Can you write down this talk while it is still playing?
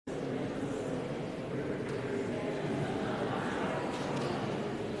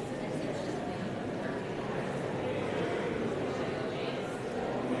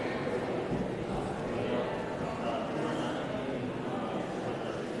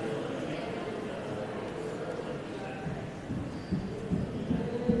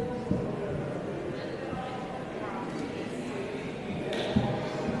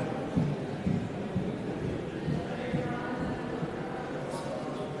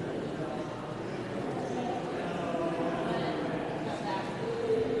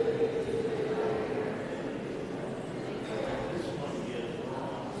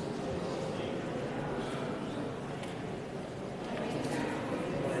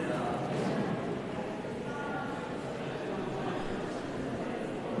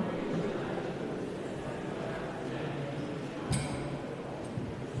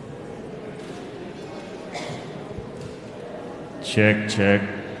Check, check.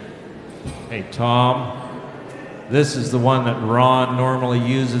 Hey, Tom. This is the one that Ron normally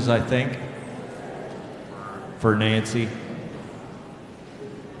uses, I think, for Nancy.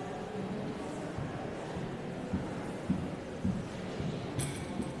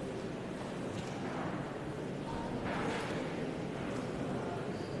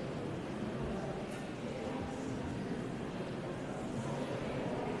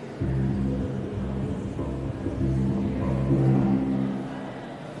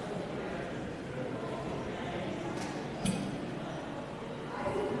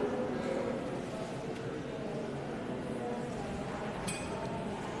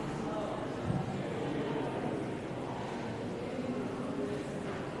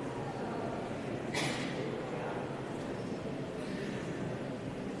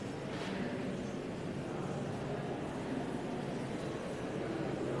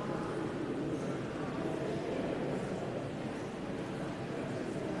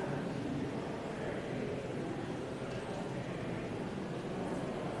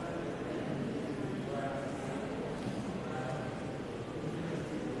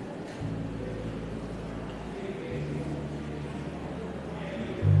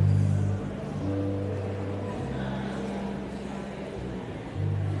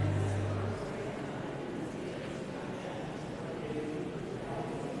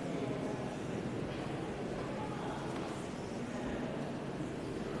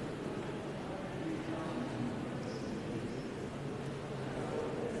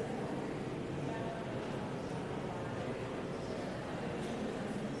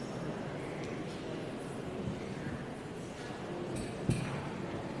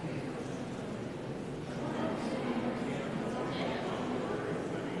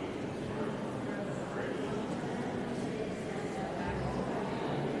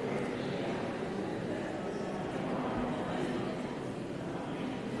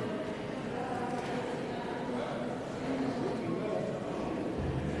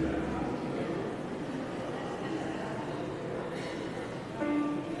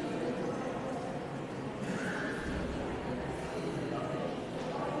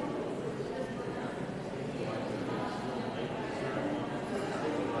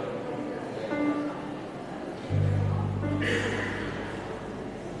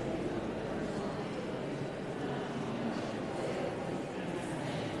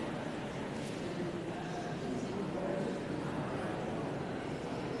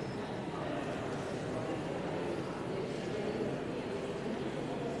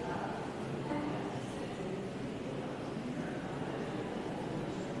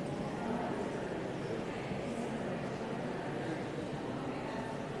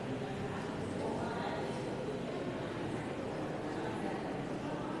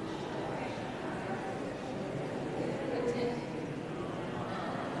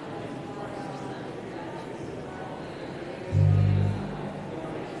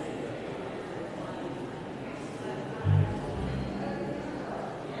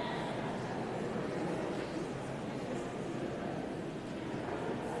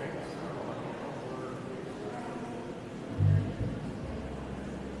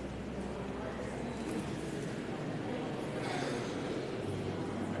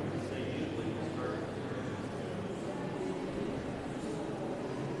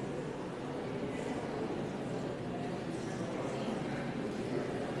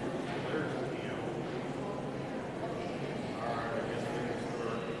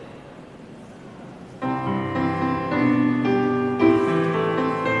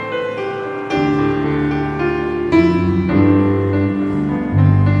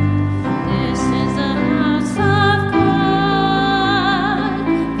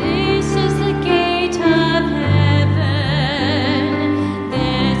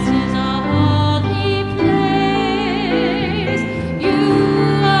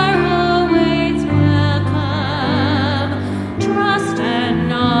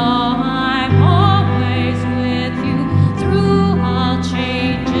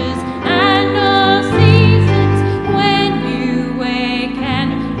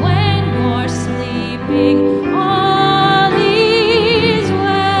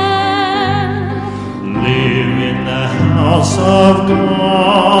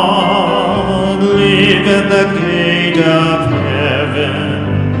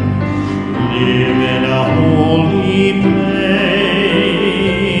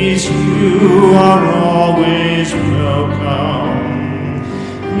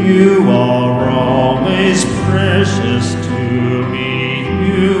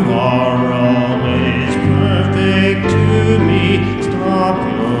 Stop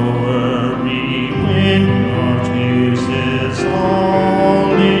your worry when your fuse is on.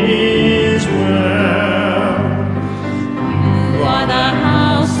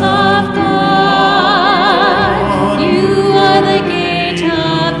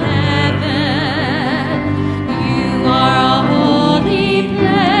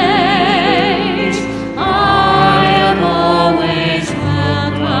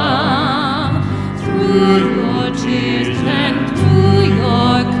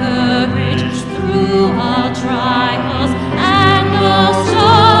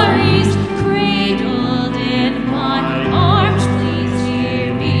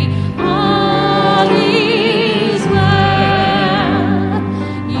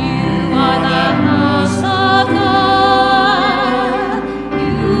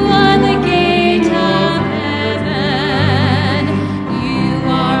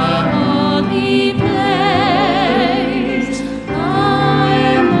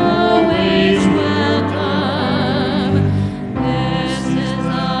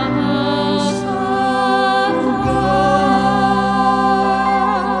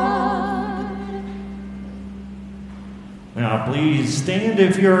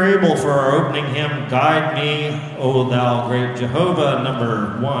 if you're able, for our opening hymn, Guide Me, O Thou Great Jehovah,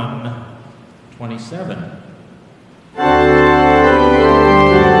 number 127.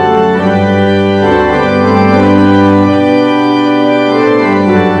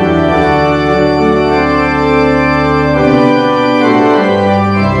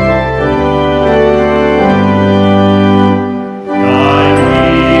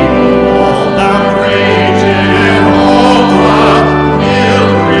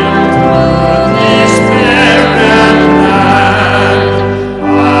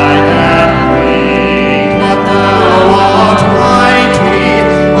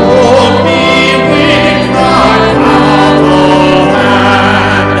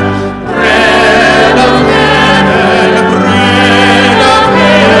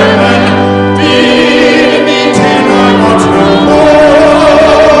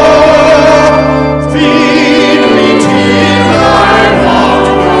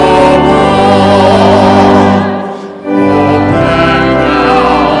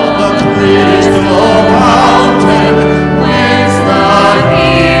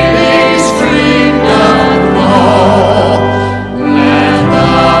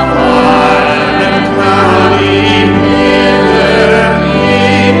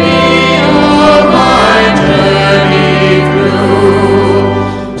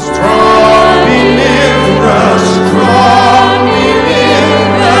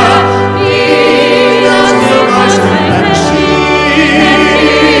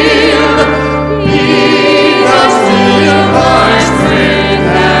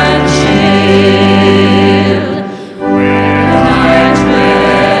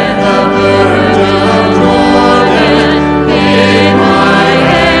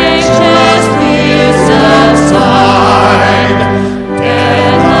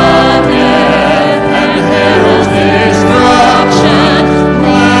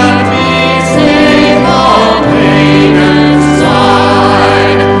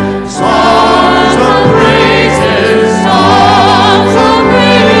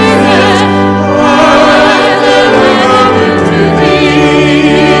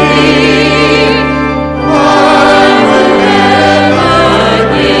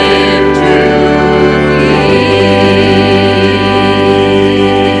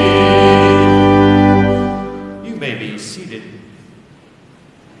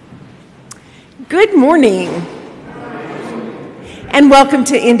 Welcome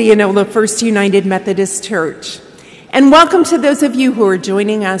to Indianola First United Methodist Church. And welcome to those of you who are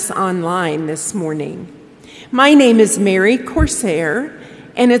joining us online this morning. My name is Mary Corsair,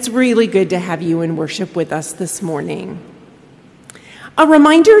 and it's really good to have you in worship with us this morning. A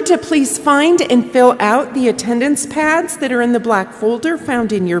reminder to please find and fill out the attendance pads that are in the black folder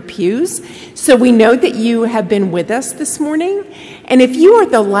found in your pews, so we know that you have been with us this morning. And if you are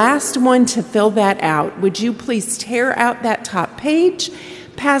the last one to fill that out, would you please tear out that top page,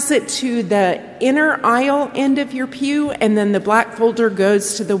 pass it to the inner aisle end of your pew, and then the black folder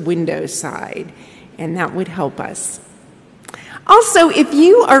goes to the window side, and that would help us. Also, if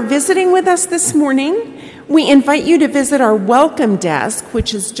you are visiting with us this morning, we invite you to visit our welcome desk,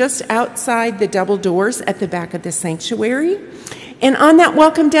 which is just outside the double doors at the back of the sanctuary. And on that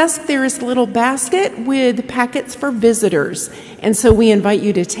welcome desk, there is a little basket with packets for visitors. And so we invite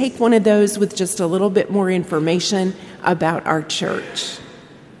you to take one of those with just a little bit more information about our church.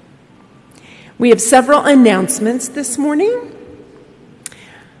 We have several announcements this morning.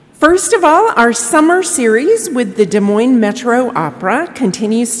 First of all, our summer series with the Des Moines Metro Opera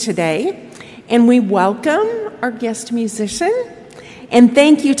continues today. And we welcome our guest musician. And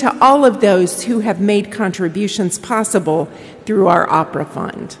thank you to all of those who have made contributions possible through our opera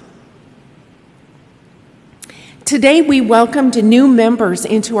fund. Today we welcomed new members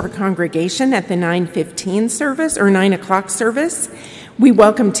into our congregation at the 9:15 service, or 9 o'clock service. We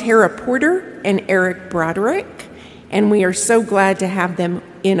welcome Tara Porter and Eric Broderick, and we are so glad to have them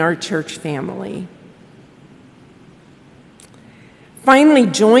in our church family. Finally,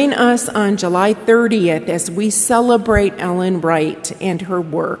 join us on July 30th as we celebrate Ellen Wright and her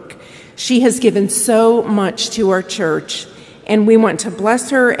work. She has given so much to our church, and we want to bless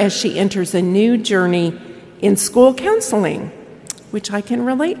her as she enters a new journey in school counseling, which I can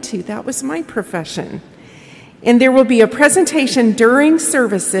relate to. That was my profession. And there will be a presentation during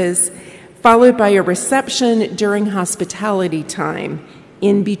services, followed by a reception during hospitality time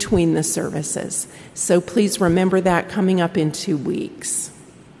in between the services. So please remember that coming up in 2 weeks.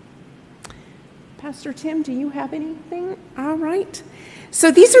 Pastor Tim, do you have anything? All right. So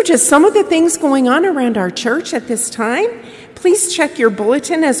these are just some of the things going on around our church at this time. Please check your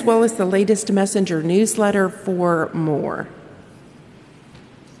bulletin as well as the latest messenger newsletter for more.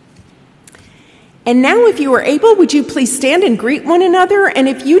 And now, if you are able, would you please stand and greet one another? And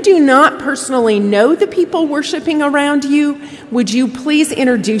if you do not personally know the people worshiping around you, would you please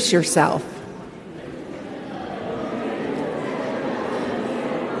introduce yourself?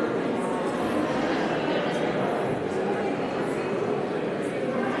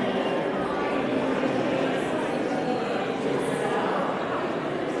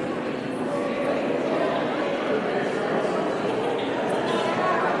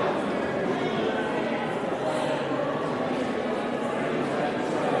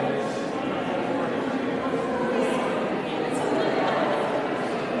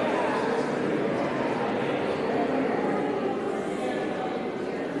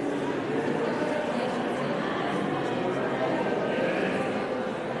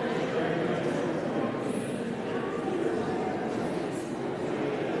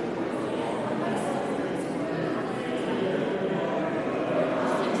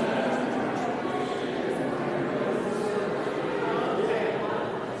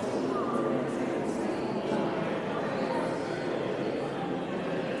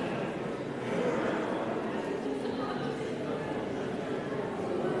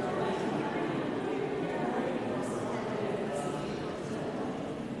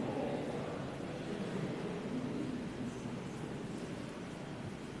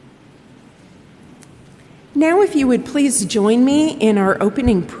 Now, if you would please join me in our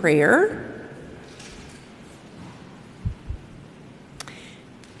opening prayer.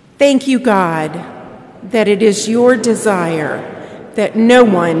 Thank you, God, that it is your desire that no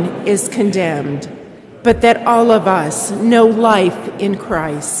one is condemned, but that all of us know life in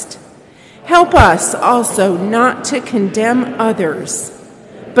Christ. Help us also not to condemn others,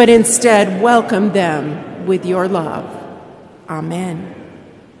 but instead welcome them with your love. Amen.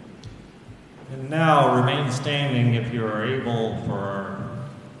 And now remain standing if you are able for our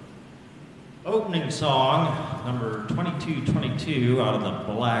opening song, number 2222 out of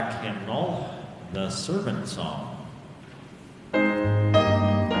the Black Hymnal, the Servant Song.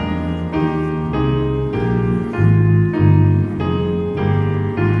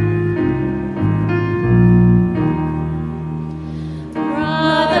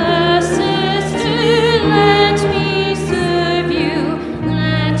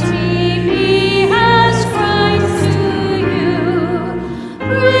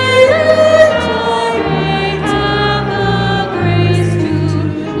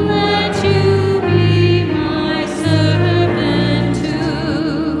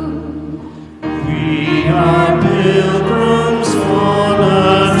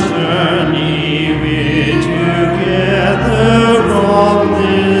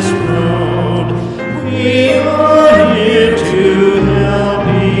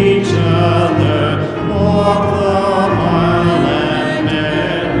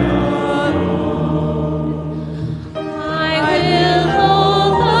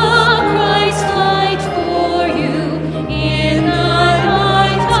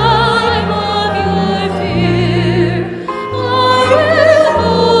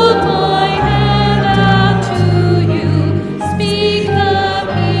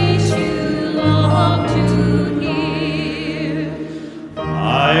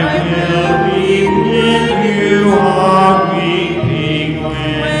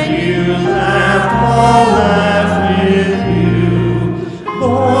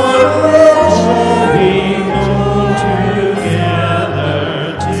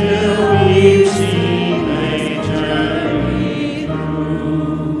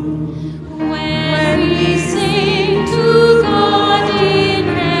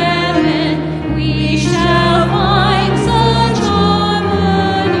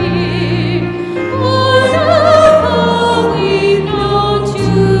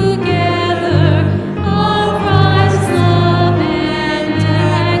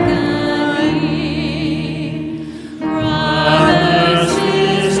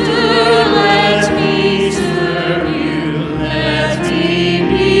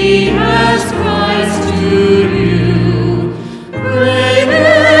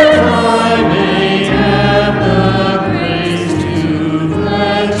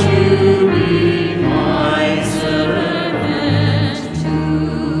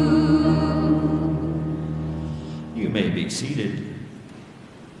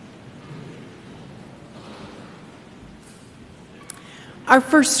 Our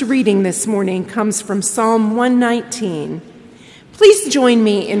first reading this morning comes from Psalm 119. Please join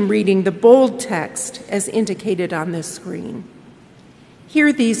me in reading the bold text as indicated on the screen.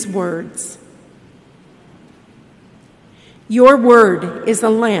 Hear these words. Your word is a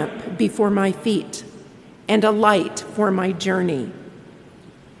lamp before my feet and a light for my journey.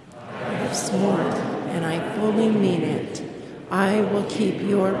 I have sworn and I fully mean it. I will keep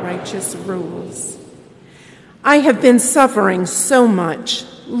your righteous rules. I have been suffering so much.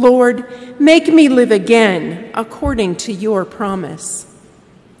 Lord, make me live again according to your promise.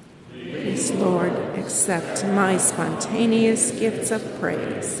 Please, Lord, accept my spontaneous gifts of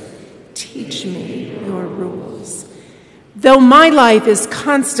praise. Teach me your rules. Though my life is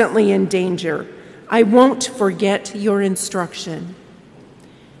constantly in danger, I won't forget your instruction.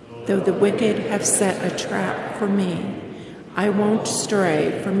 Though the wicked have set a trap for me, I won't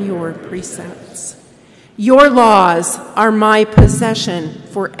stray from your precepts. Your laws are my possession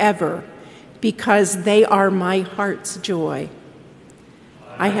forever, because they are my heart's joy.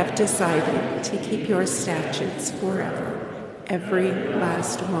 I have decided to keep your statutes forever, every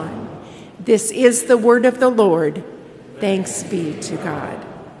last one. This is the word of the Lord. Thanks be to God.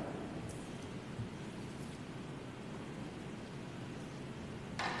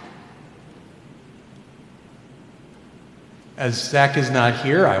 As Zach is not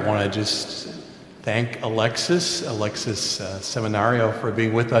here, I want to just thank Alexis Seminario for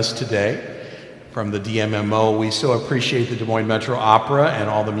being with us today from the DMMO. We so appreciate the Des Moines Metro Opera and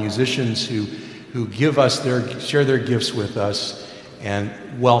all the musicians who give us share their gifts with us. And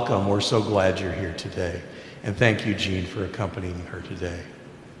welcome. We're so glad you're here today. And thank you, Jean, for accompanying her today.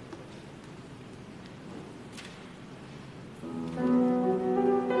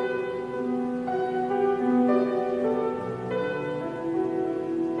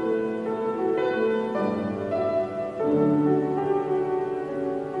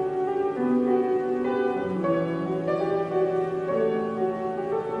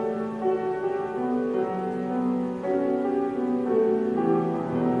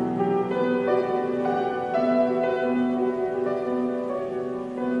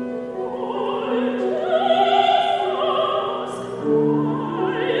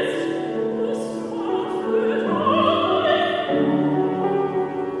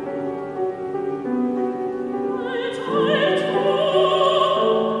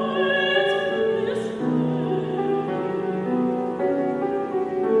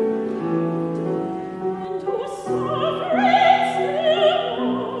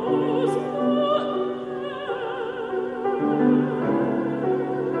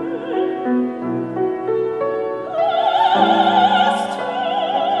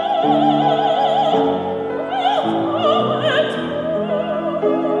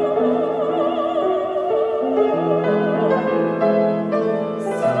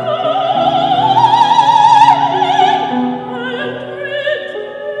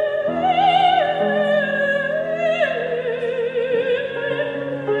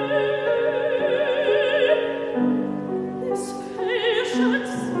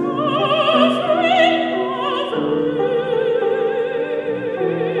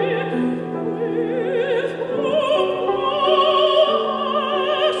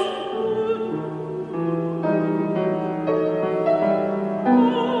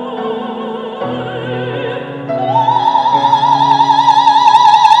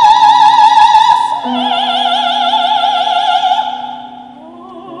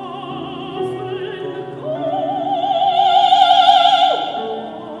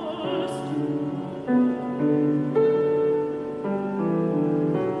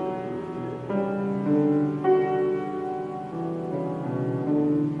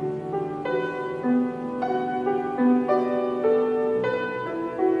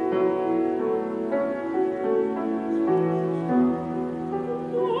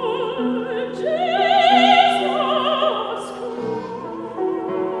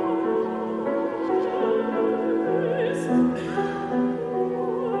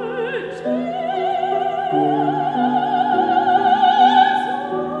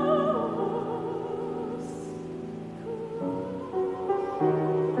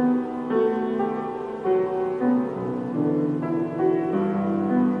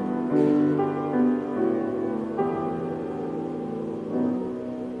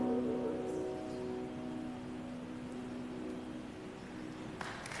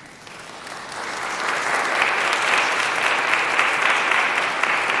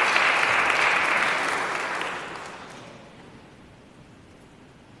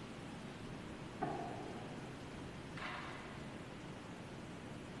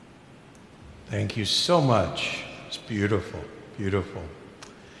 Thank you so much. It's beautiful, beautiful.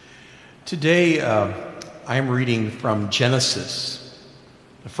 Today, I'm reading from Genesis,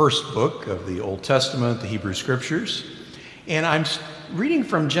 the first book of the Old Testament, the Hebrew Scriptures. And I'm reading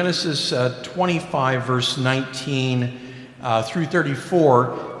from Genesis 25, verse 19 through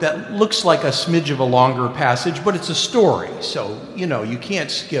 34. That looks like a smidge of a longer passage, but it's a story. So, you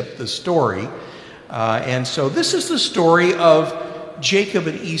can't skip the story. And so this is the story of Jacob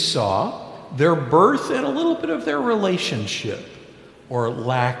and Esau, their birth, and a little bit of their relationship, or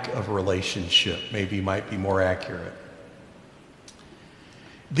lack of relationship, maybe might be more accurate.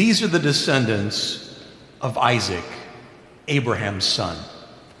 These are the descendants of Isaac, Abraham's son.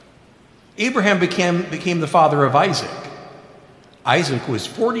 Abraham became the father of Isaac. Isaac was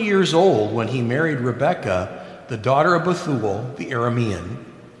 40 years old when he married Rebekah, the daughter of Bethuel, the Aramean,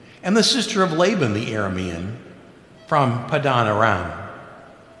 and the sister of Laban, the Aramean, from Padan Aram.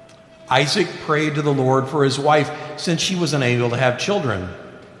 Isaac prayed to the Lord for his wife since she was unable to have children.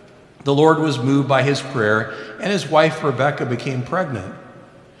 The Lord was moved by his prayer, and his wife Rebekah became pregnant.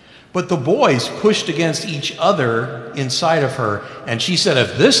 But the boys pushed against each other inside of her, and she said,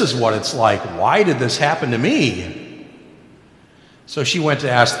 "If this is what it's like, why did this happen to me?" So she went to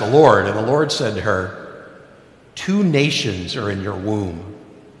ask the Lord, and the Lord said to her, "Two nations are in your womb.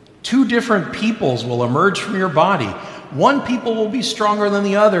 Two different peoples will emerge from your body. One people will be stronger than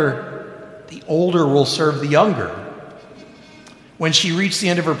the other. The older will serve the younger." When she reached the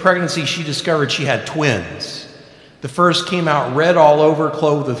end of her pregnancy, she discovered she had twins. The first came out red all over,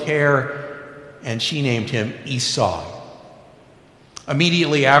 clothed with hair, and she named him Esau.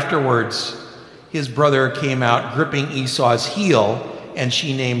 Immediately afterwards, his brother came out gripping Esau's heel, and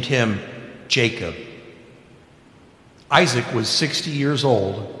she named him Jacob. Isaac was 60 years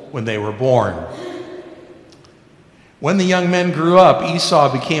old when they were born. When the young men grew up, Esau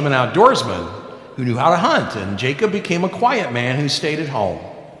became an outdoorsman who knew how to hunt, and Jacob became a quiet man who stayed at home.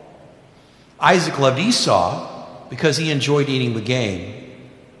 Isaac loved Esau because he enjoyed eating the game.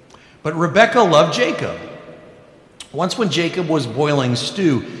 But Rebekah loved Jacob. Once when Jacob was boiling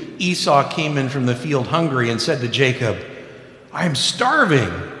stew, Esau came in from the field hungry and said to Jacob, "I am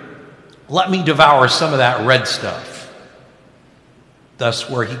starving. Let me devour some of that red stuff." Thus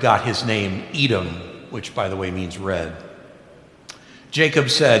where he got his name Edom, which by the way means red. Jacob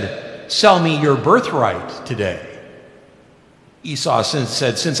said, "Sell me your birthright today." Esau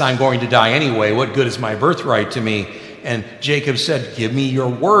said, "Since I'm going to die anyway, what good is my birthright to me?" And Jacob said, "Give me your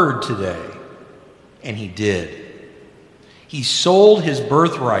word today." And he did. He sold his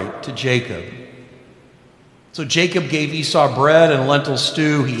birthright to Jacob. So Jacob gave Esau bread and lentil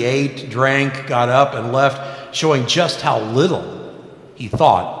stew. He ate, drank, got up, and left, showing just how little he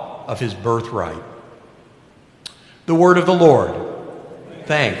thought of his birthright. The word of the Lord.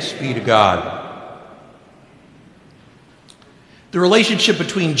 Thanks be to God. The relationship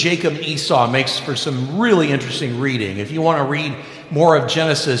between Jacob and Esau makes for some really interesting reading. If you want to read more of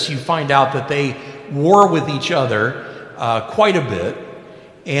Genesis, you find out that they war with each other quite a bit.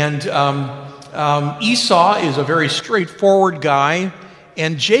 And Esau is a very straightforward guy,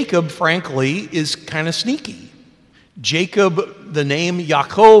 and Jacob, frankly, is kind of sneaky. Jacob, the name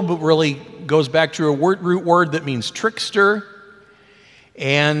Yaakov, really goes back to a root word that means trickster.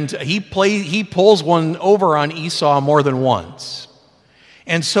 And he pulls one over on Esau more than once.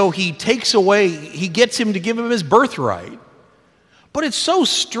 And so he gets him to give him his birthright. But it's so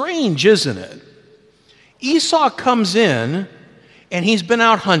strange, isn't it? Esau comes in, and he's been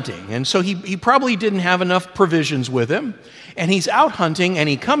out hunting. And so he probably didn't have enough provisions with him. And he's out hunting, and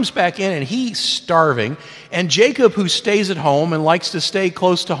he comes back in, and he's starving. And Jacob, who stays at home and likes to stay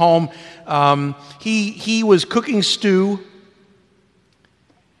close to home, he was cooking stew.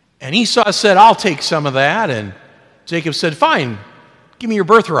 And Esau said, "I'll take some of that." And Jacob said, "Fine, give me your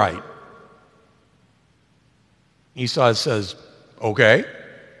birthright." Esau says, "Okay."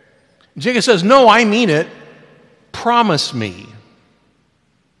 And Jacob says, "No, I mean it. Promise me."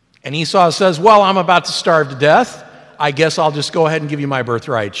 And Esau says, "Well, I'm about to starve to death. I guess I'll just go ahead and give you my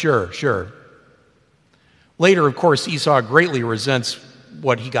birthright. Sure. Later, of course, Esau greatly resents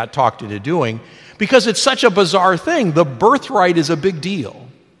what he got talked into doing because it's such a bizarre thing. The birthright is a big deal.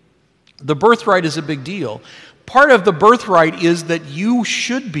 The birthright is a big deal. Part of the birthright is that you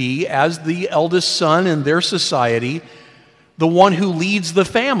should be, as the eldest son in their society, the one who leads the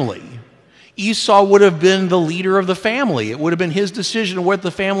family. Esau would have been the leader of the family. It would have been his decision what the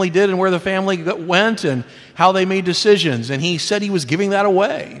family did and where the family went and how they made decisions. And he said he was giving that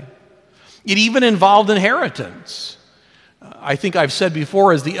away. It even involved inheritance. I think I've said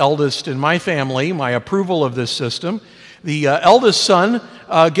before, as the eldest in my family, my approval of this system, the eldest son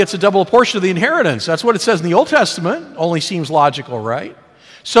gets a double portion of the inheritance. That's what it says in the Old Testament. Only seems logical, right?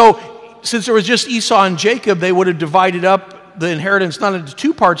 So, since there was just Esau and Jacob, they would have divided up the inheritance not into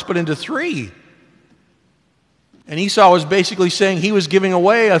two parts, but into three. And Esau was basically saying he was giving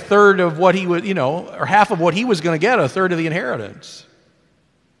away a third of what he would, or half of what he was going to get, a third of the inheritance.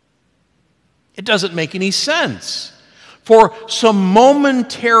 It doesn't make any sense. for some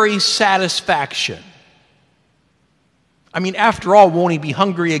momentary satisfaction. I mean, after all, won't he be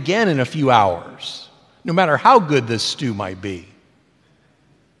hungry again in a few hours, no matter how good this stew might be?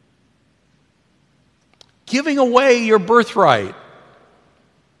 Giving away your birthright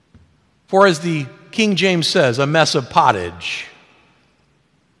for, as the King James says, a mess of pottage.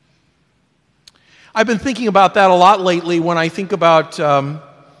 I've been thinking about that a lot lately when I think about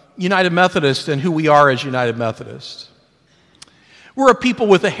United Methodist and who we are as United Methodists. We're a people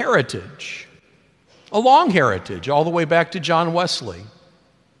with a heritage, a long heritage, all the way back to John Wesley.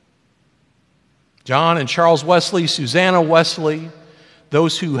 John and Charles Wesley, Susanna Wesley,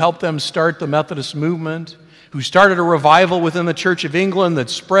 those who helped them start the Methodist movement, who started a revival within the Church of England that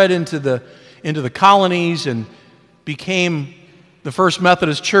spread into the colonies and became the first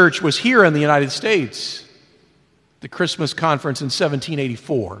Methodist church, was here in the United States, the Christmas conference in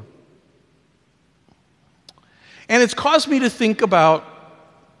 1784. And it's caused me to think about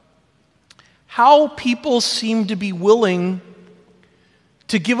how people seem to be willing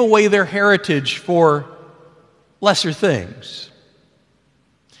to give away their heritage for lesser things.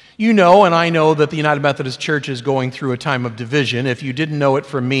 You know, and I know, that the United Methodist Church is going through a time of division. If you didn't know it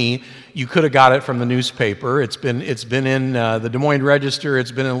from me, you could have got it from the newspaper. It's been in the Des Moines Register.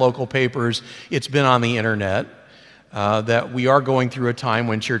 It's been in local papers. It's been on the internet. That we are going through a time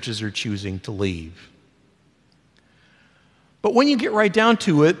when churches are choosing to leave. But when you get right down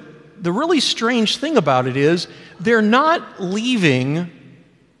to it, the really strange thing about it is they're not leaving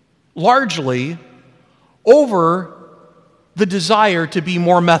largely over the desire to be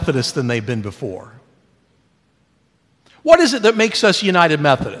more Methodist than they've been before. What is it that makes us United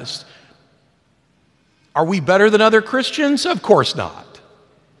Methodists? Are we better than other Christians? Of course not.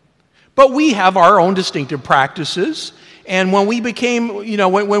 But we have our own distinctive practices, and when we became,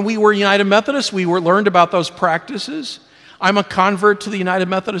 when we were United Methodists, we learned about those practices. I'm a convert to the United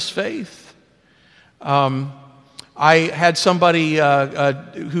Methodist faith. I had somebody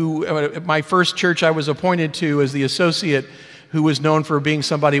who, at my first church I was appointed to as the associate, who was known for being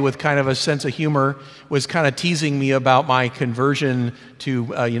somebody with kind of a sense of humor, was kind of teasing me about my conversion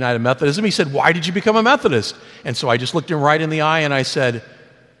to United Methodism. He said, "Why did you become a Methodist?" And so I just looked him right in the eye and I said,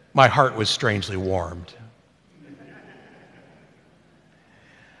 "My heart was strangely warmed."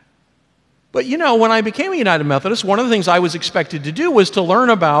 But when I became a United Methodist, one of the things I was expected to do was to learn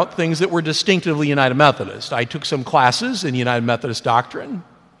about things that were distinctively United Methodist. I took some classes in United Methodist doctrine.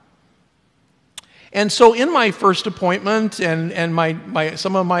 And so in my first appointment and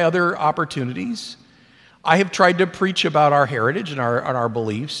some of my other opportunities, I have tried to preach about our heritage and our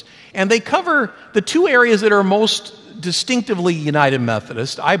beliefs. And they cover the two areas that are most distinctively United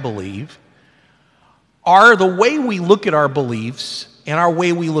Methodist, I believe, are the way we look at our beliefs and our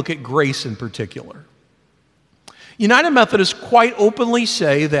way we look at grace in particular. United Methodists quite openly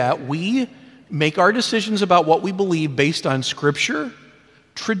say that we make our decisions about what we believe based on Scripture,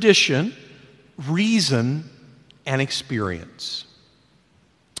 tradition, reason, and experience.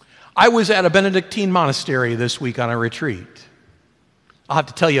 I was at a Benedictine monastery this week on a retreat. I'll have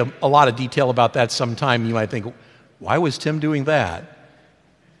to tell you a lot of detail about that sometime. You might think, why was Tim doing that?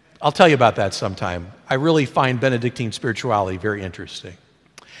 I'll tell you about that sometime. I really find Benedictine spirituality very interesting.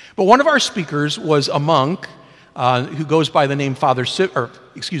 But one of our speakers was a monk who goes by the name Brother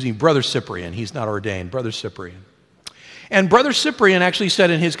Cyprian. He's not ordained, Brother Cyprian. And Brother Cyprian actually said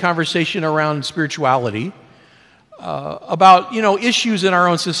in his conversation around spirituality about, issues in our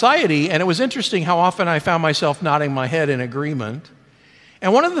own society, and it was interesting how often I found myself nodding my head in agreement.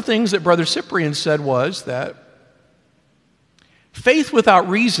 And one of the things that Brother Cyprian said was that faith without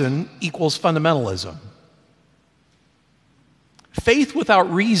reason equals fundamentalism. Faith without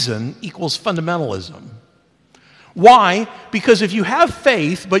reason equals fundamentalism. Why? Because if you have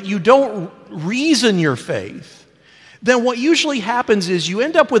faith, but you don't reason your faith, then what usually happens is you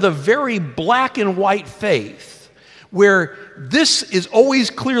end up with a very black and white faith, where this is always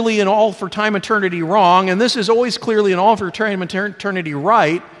clearly and all for time eternity wrong, and this is always clearly and all for time eternity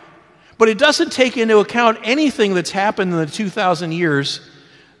right, but it doesn't take into account anything that's happened in the 2,000 years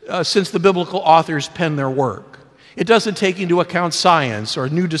since the biblical authors penned their work. It doesn't take into account science or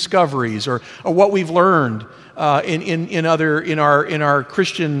new discoveries or what we've learned in our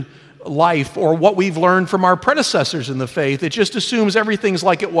Christian life or what we've learned from our predecessors in the faith. It just assumes everything's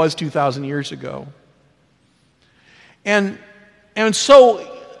like it was 2,000 years ago. And so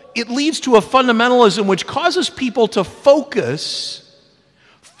it leads to a fundamentalism which causes people to focus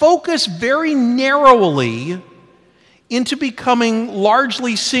very narrowly into becoming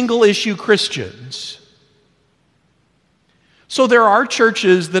largely single-issue Christians. So there are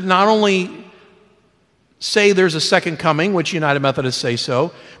churches that not only say there's a second coming, which United Methodists say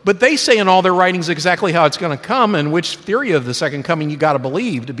so, but they say in all their writings exactly how it's going to come and which theory of the second coming you got to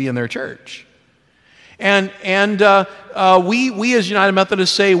believe to be in their church. And we as United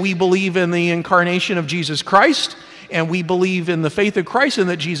Methodists say we believe in the incarnation of Jesus Christ, and we believe in the faith of Christ and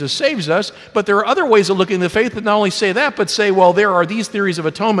that Jesus saves us, but there are other ways of looking at the faith that not only say that, but say, well, there are these theories of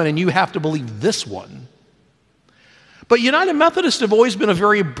atonement, and you have to believe this one. But United Methodists have always been a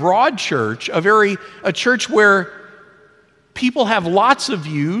very broad church, a church where people have lots of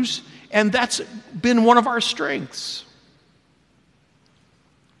views, and that's been one of our strengths.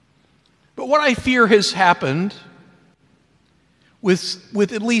 But what I fear has happened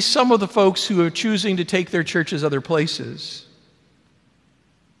with at least some of the folks who are choosing to take their churches other places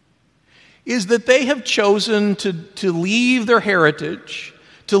is that they have chosen to leave their heritage,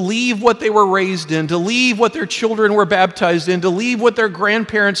 to leave what they were raised in, to leave what their children were baptized in, to leave what their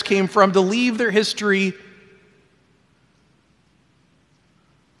grandparents came from, to leave their history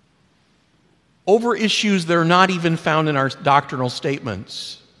over issues that are not even found in our doctrinal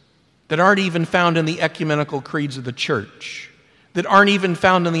statements, that aren't even found in the ecumenical creeds of the church, that aren't even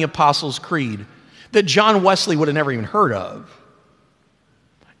found in the Apostles' Creed, that John Wesley would have never even heard of,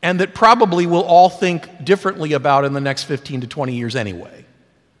 and that probably we'll all think differently about in the next 15 to 20 years anyway.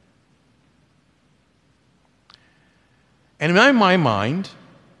 And in my mind,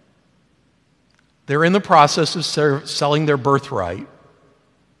 they're in the process of selling their birthright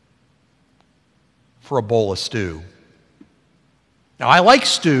for a bowl of stew. Now, I like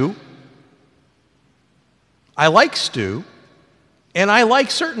stew, and I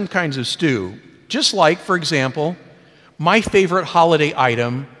like certain kinds of stew. Just like, for example, my favorite holiday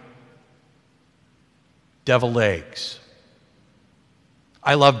item, deviled eggs.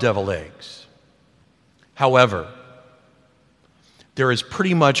 I love deviled eggs. However, there is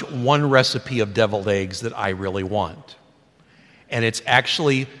pretty much one recipe of deviled eggs that I really want. And it's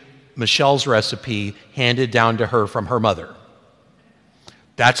actually Michelle's recipe handed down to her from her mother.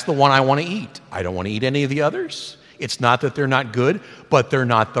 That's the one I want to eat. I don't want to eat any of the others. It's not that they're not good, but they're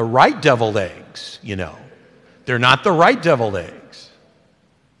not the right deviled eggs, you know. They're not the right deviled eggs.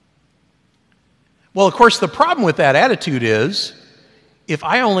 Well, of course, the problem with that attitude is if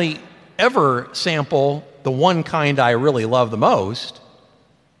I only ever sample the one kind I really love the most,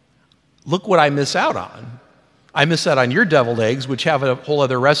 look what I miss out on. I miss out on your deviled eggs, which have a whole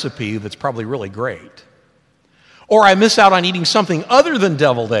other recipe that's probably really great. Or I miss out on eating something other than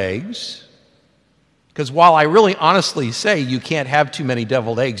deviled eggs, because while I really honestly say you can't have too many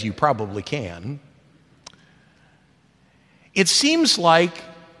deviled eggs, you probably can. It seems like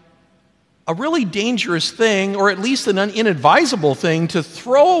a really dangerous thing, or at least an inadvisable thing, to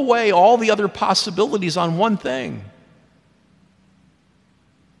throw away all the other possibilities on one thing.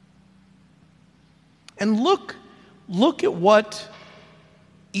 And look at what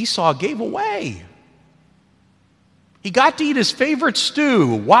Esau gave away. He got to eat his favorite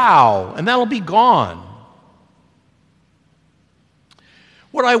stew. Wow. And that'll be gone.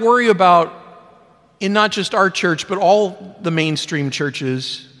 What I worry about in not just our church, but all the mainstream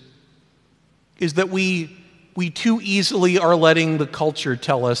churches, is that we too easily are letting the culture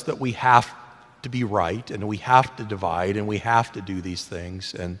tell us that we have to be right, and we have to divide, and we have to do these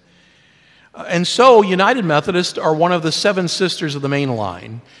things. And so United Methodists are one of the 7 sisters of the main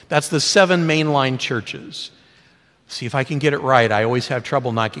line. That's the 7 mainline churches. See if I can get it right. I always have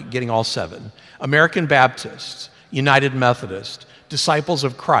trouble not getting all 7. American Baptists, United Methodist, Disciples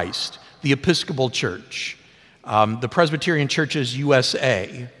of Christ, the Episcopal Church, the Presbyterian Churches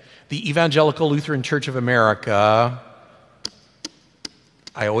USA, the Evangelical Lutheran Church of America.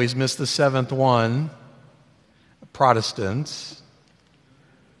 I always miss the 7th one. Protestants.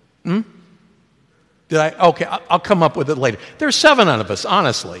 Did I? Okay, I'll come up with it later. There's 7 of us,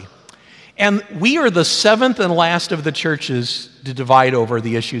 honestly. And we are the 7th and last of the churches to divide over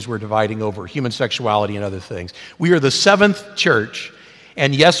the issues we're dividing over, human sexuality and other things. We are the 7th church,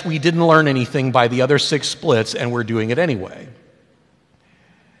 and yes, we didn't learn anything by the other 6 splits, and we're doing it anyway.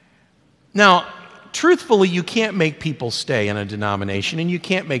 Now, truthfully, you can't make people stay in a denomination, and you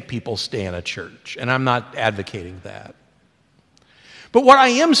can't make people stay in a church, and I'm not advocating that. But what I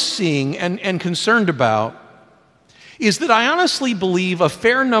am seeing and concerned about is that I honestly believe a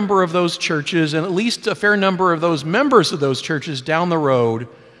fair number of those churches, and at least a fair number of those members of those churches down the road,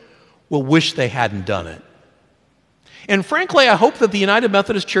 will wish they hadn't done it. And frankly, I hope that the United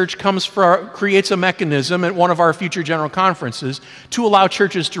Methodist Church creates a mechanism at one of our future general conferences to allow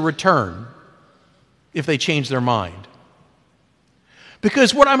churches to return if they change their mind.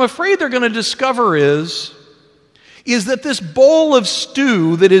 Because what I'm afraid they're going to discover is that this bowl of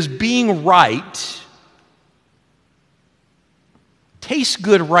stew that is being right tastes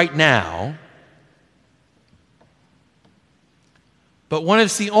good right now, but when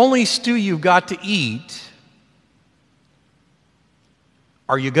it's the only stew you've got to eat,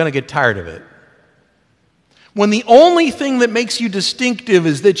 are you going to get tired of it? When the only thing that makes you distinctive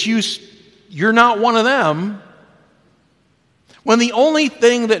is that you're not one of them, when the only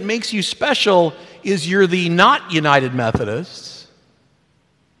thing that makes you special is you're the not United Methodists,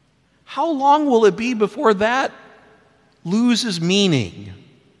 how long will it be before that loses meaning?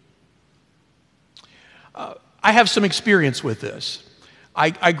 I have some experience with this.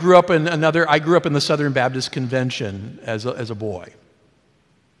 I grew up in the Southern Baptist Convention as a boy,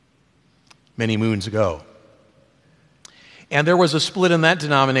 many moons ago. And there was a split in that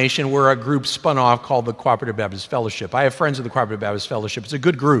denomination where a group spun off called the Cooperative Baptist Fellowship. I have friends of the Cooperative Baptist Fellowship. It's a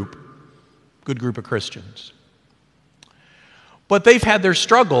good group of Christians. But they've had their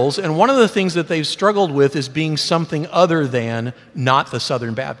struggles, and one of the things that they've struggled with is being something other than not the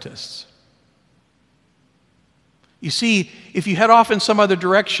Southern Baptists. You see, if you head off in some other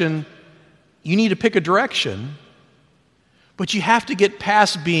direction, you need to pick a direction, but you have to get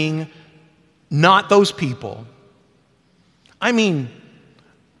past being not those people. I mean,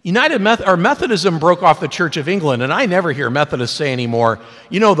 Methodism broke off the Church of England, and I never hear Methodists say anymore,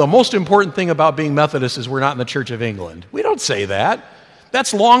 the most important thing about being Methodist is we're not in the Church of England. We don't say that.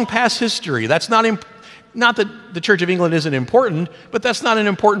 That's long past history. That's not that the Church of England isn't important, but that's not an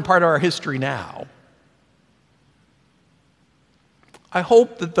important part of our history now. I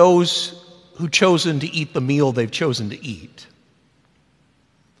hope that those who've chosen to eat the meal they've chosen to eat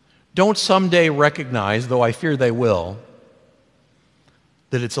don't someday recognize, though I fear they will,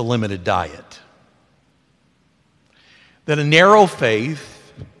 that it's a limited diet. That a narrow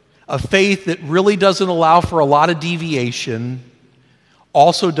faith, a faith that really doesn't allow for a lot of deviation,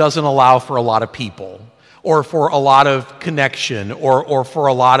 also doesn't allow for a lot of people, or for a lot of connection, or for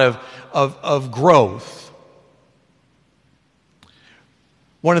a lot of growth.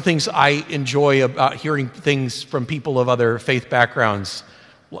 One of the things I enjoy about hearing things from people of other faith backgrounds,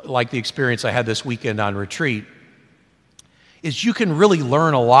 like the experience I had this weekend on retreat, is you can really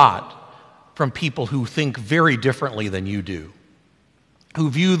learn a lot from people who think very differently than you do, who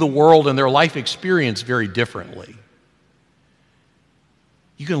view the world and their life experience very differently.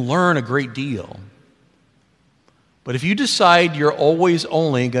 You can learn a great deal. But if you decide you're always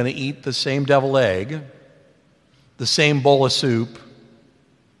only going to eat the same deviled egg, the same bowl of soup,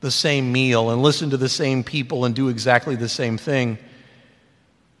 the same meal, and listen to the same people and do exactly the same thing,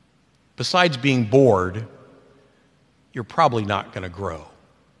 besides being bored, you're probably not going to grow.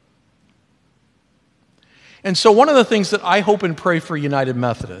 And so one of the things that I hope and pray for United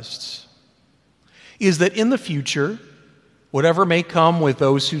Methodists is that in the future, whatever may come with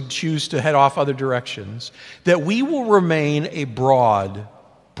those who choose to head off other directions, that we will remain a broad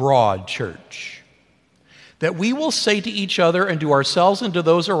church. That we will say to each other and to ourselves and to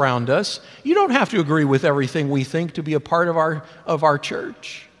those around us, you don't have to agree with everything we think to be a part of our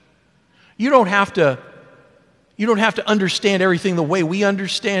church. You don't have to understand everything the way we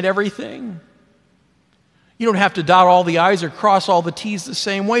understand everything. You don't have to dot all the I's or cross all the T's the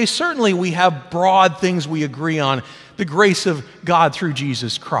same way. Certainly we have broad things we agree on. The grace of God through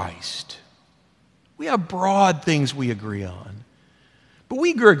Jesus Christ. We have broad things we agree on. But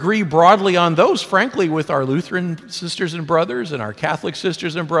we agree broadly on those, frankly, with our Lutheran sisters and brothers and our Catholic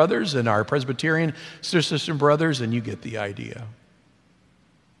sisters and brothers and our Presbyterian sisters and brothers, and you get the idea.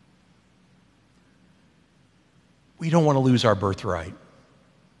 We don't want to lose our birthright.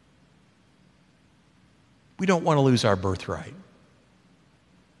 We don't want to lose our birthright.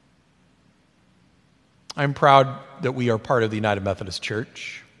 I'm proud that we are part of the United Methodist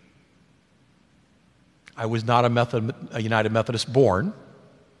Church. I was not a United Methodist born,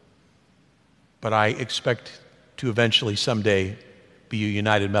 but I expect to eventually someday be a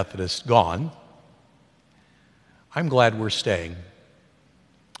United Methodist gone. I'm glad we're staying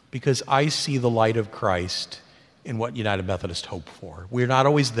because I see the light of Christ in what United Methodists hope for. We're not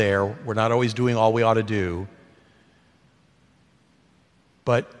always there. We're not always doing all we ought to do.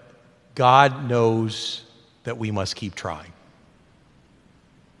 But God knows that we must keep trying.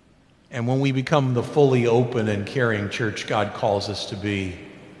 And when we become the fully open and caring church God calls us to be,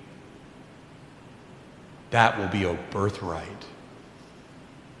 that will be a birthright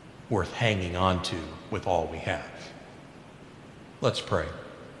worth hanging on to with all we have. Let's pray.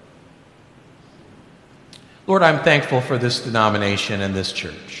 Lord, I'm thankful for this denomination and this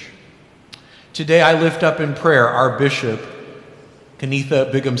church. Today I lift up in prayer our Bishop, Kenitha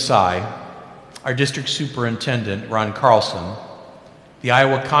Bigum-Sai, our District Superintendent, Ron Carlson, the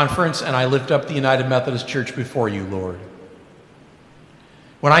Iowa Conference, and I lift up the United Methodist Church before you, Lord.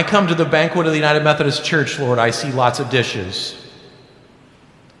 When I come to the banquet of the United Methodist Church, Lord, I see lots of dishes.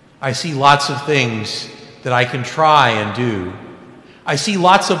 I see lots of things that I can try and do. I see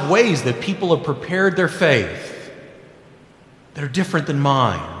lots of ways that people have prepared their faith that are different than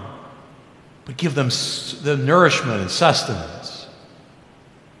mine, but give them the nourishment and sustenance.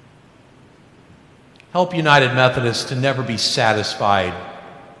 Help United Methodists to never be satisfied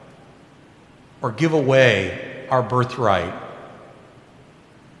or give away our birthright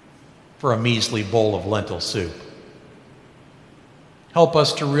for a measly bowl of lentil soup. Help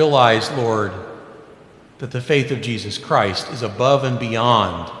us to realize, Lord, that the faith of Jesus Christ is above and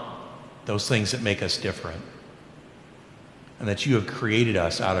beyond those things that make us different, and that you have created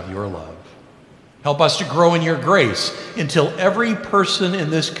us out of your love. Help us to grow in your grace until every person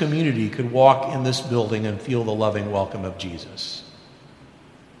in this community could walk in this building and feel the loving welcome of Jesus.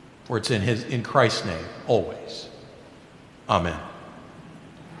 For it's in Christ's name, always. Amen.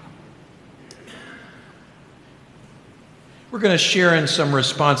 We're going to share in some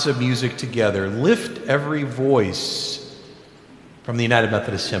responsive music together. Lift Every Voice from the United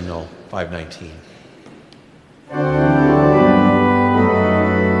Methodist Hymnal 519.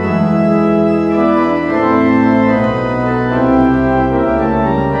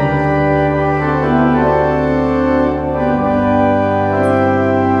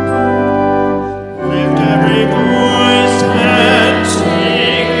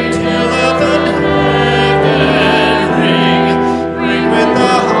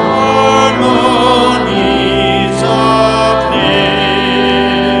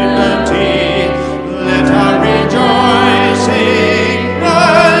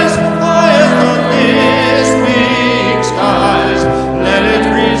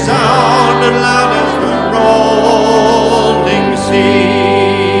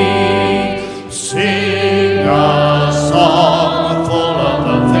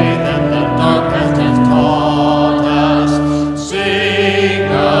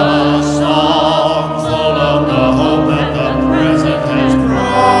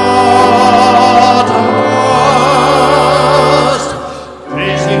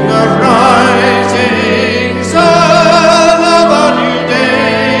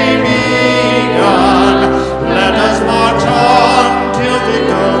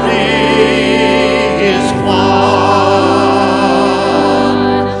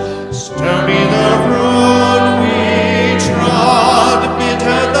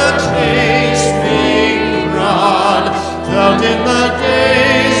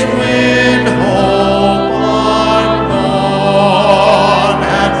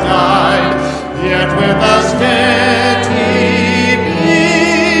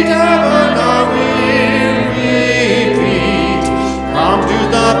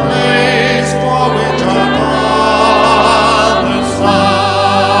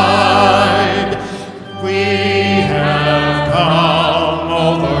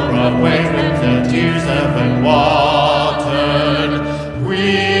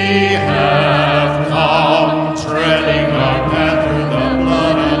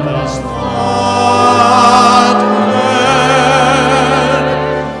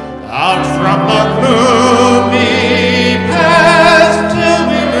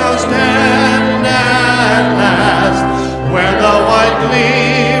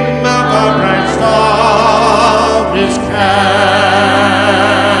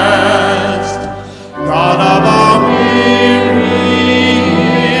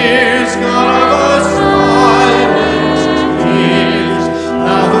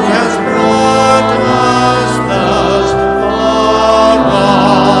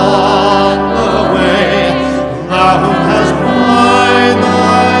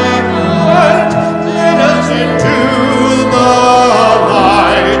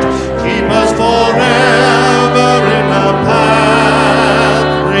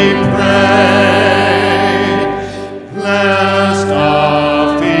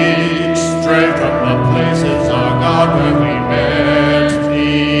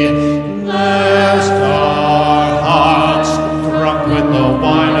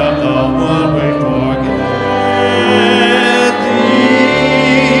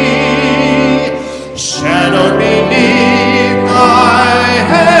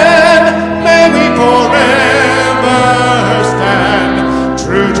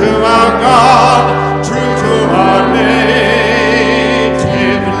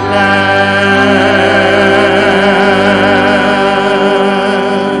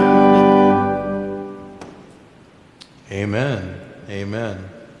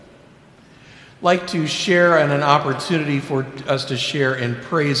 Like to share and an opportunity for us to share in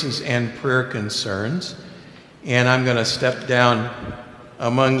praises and prayer concerns. And I'm going to step down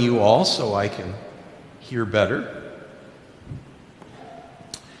among you all so I can hear better.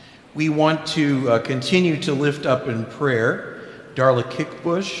 We want to continue to lift up in prayer Darla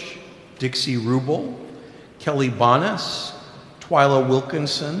Kickbush, Dixie Rubel, Kelly Bonas, Twyla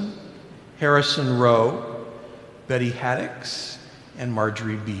Wilkinson, Harrison Rowe, Betty Haddix, and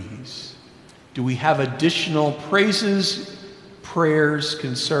Marjorie Bees. Do we have additional praises, prayers,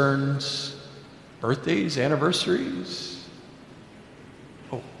 concerns, birthdays, anniversaries?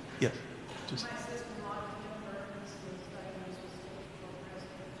 Oh, yes. Just.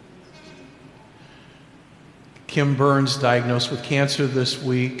 Kim Burns diagnosed with cancer this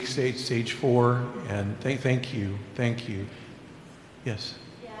week, stage 4, and thank you. Yes.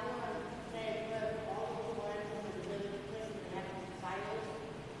 Yeah, I want to say all those ones who live in prison and have fires,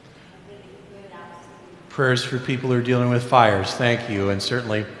 really good out. Prayers for people who are dealing with fires, thank you, and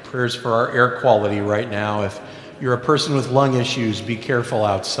certainly prayers for our air quality right now. If you're a person with lung issues, be careful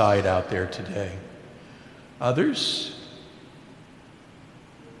outside out there today. Others?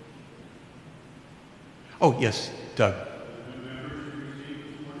 Oh, yes, Doug.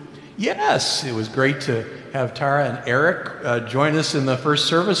 Yes, it was great to have Tara and Eric join us in the first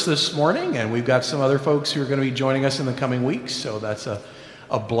service this morning, and we've got some other folks who are going to be joining us in the coming weeks, so that's a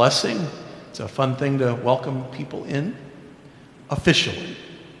blessing. It's a fun thing to welcome people in officially.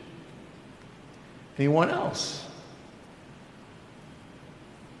 Anyone else?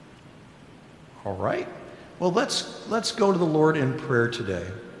 All right. Well, let's go to the Lord in prayer today.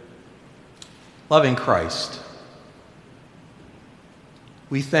 Loving Christ,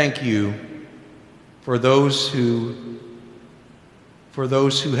 we thank you for those who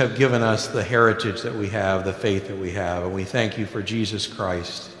have given us the heritage that we have, the faith that we have, and we thank you for Jesus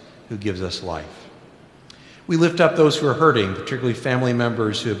Christ who gives us life. We lift up those who are hurting, particularly family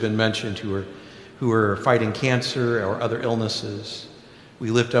members who have been mentioned who are fighting cancer or other illnesses. We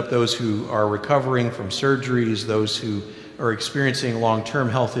lift up those who are recovering from surgeries, those who are experiencing long-term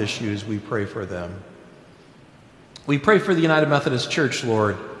health issues. We pray for them. We pray for the United Methodist Church,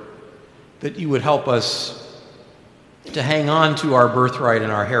 Lord, that you would help us to hang on to our birthright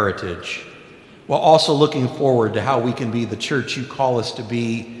and our heritage, while also looking forward to how we can be the church you call us to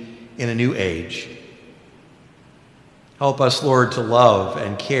be in a new age. Help us, Lord, to love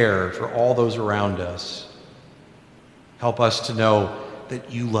and care for all those around us. Help us to know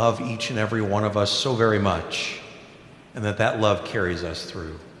that you love each and every one of us so very much, and that love carries us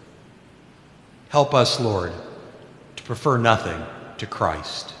through. Help us, Lord, to prefer nothing to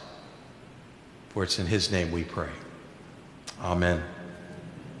Christ. For it's in his name we pray. Amen.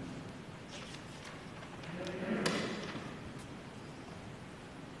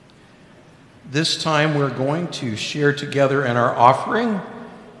 This time we're going to share together in our offering.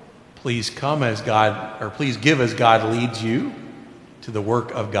 Please come as God, or please give as God leads you to the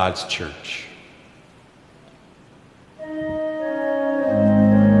work of God's church.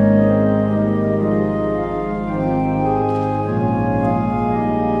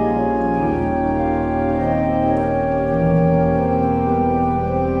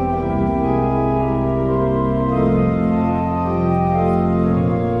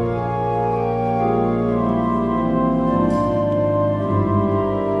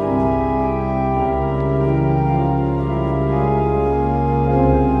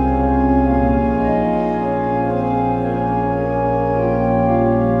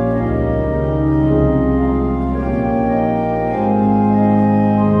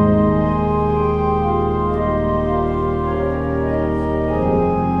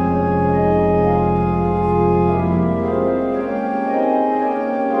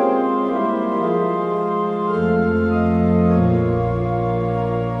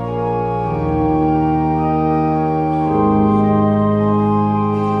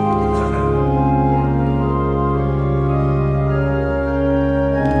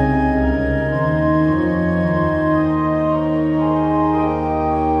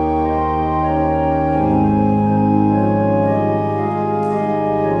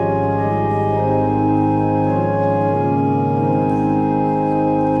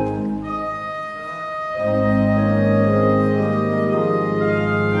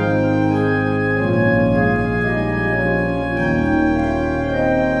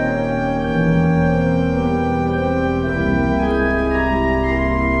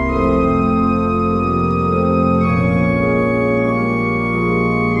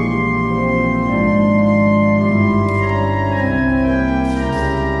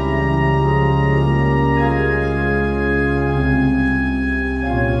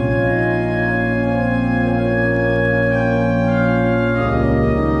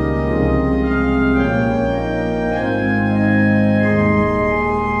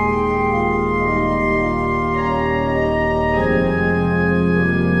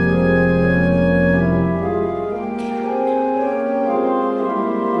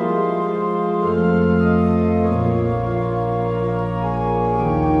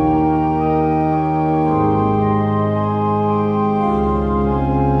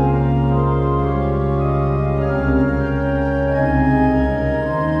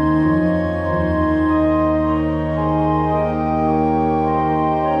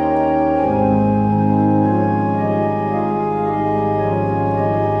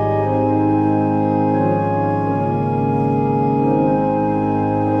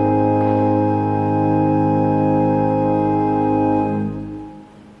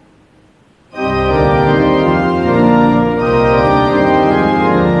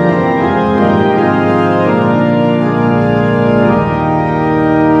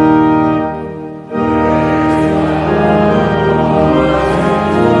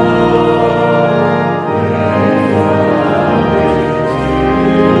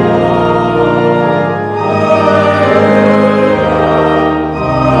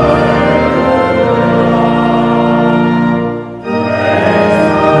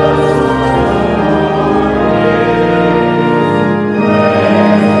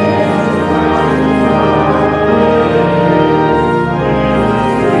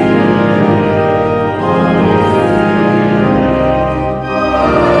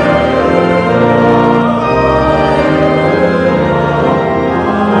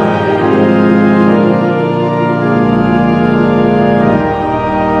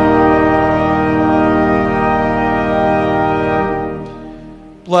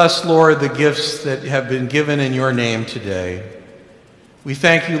 Bless, Lord, the gifts that have been given in your name today. We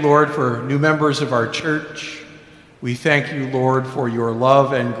thank you, Lord, for new members of our church. We thank you, Lord, for your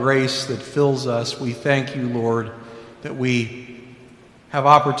love and grace that fills us. We thank you, Lord, that we have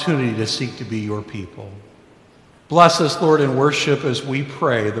opportunity to seek to be your people. Bless us, Lord, in worship as we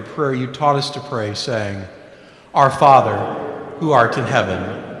pray the prayer you taught us to pray, saying, Our Father, who art in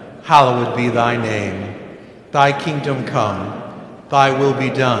heaven, hallowed be thy name. Thy kingdom come, thy will be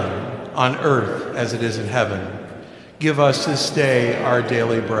done, on earth as it is in heaven. Give us this day our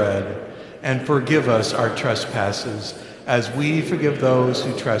daily bread, and forgive us our trespasses, as we forgive those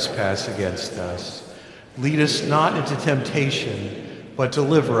who trespass against us. Lead us not into temptation, but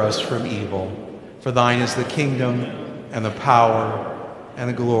deliver us from evil. For thine is the kingdom, and the power, and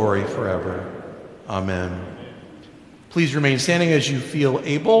the glory forever. Amen. Please remain standing as you feel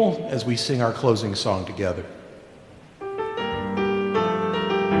able as we sing our closing song together.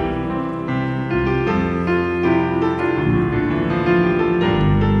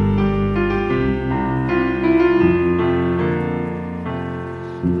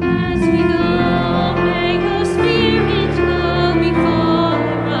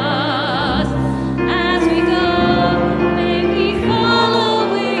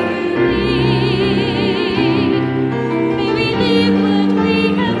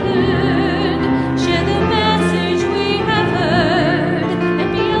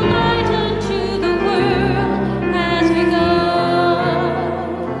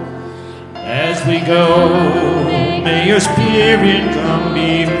 May your Spirit come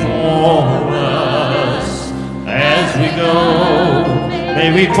before us. As we go,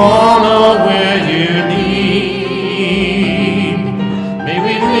 may we follow where you lead. May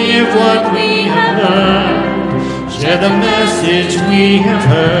we live what we have learned, share the message we have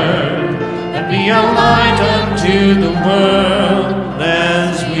heard, and be a light unto the world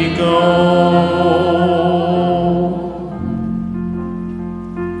as we go.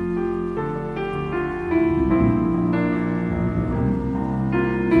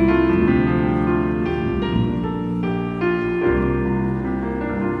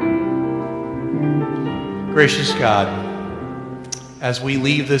 Gracious God, as we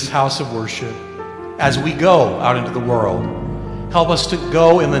leave this house of worship, as we go out into the world, help us to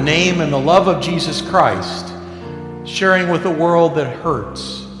go in the name and the love of Jesus Christ, sharing with a world that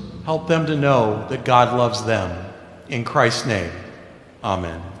hurts. Help them to know that God loves them. In Christ's name,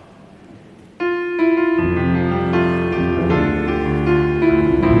 amen.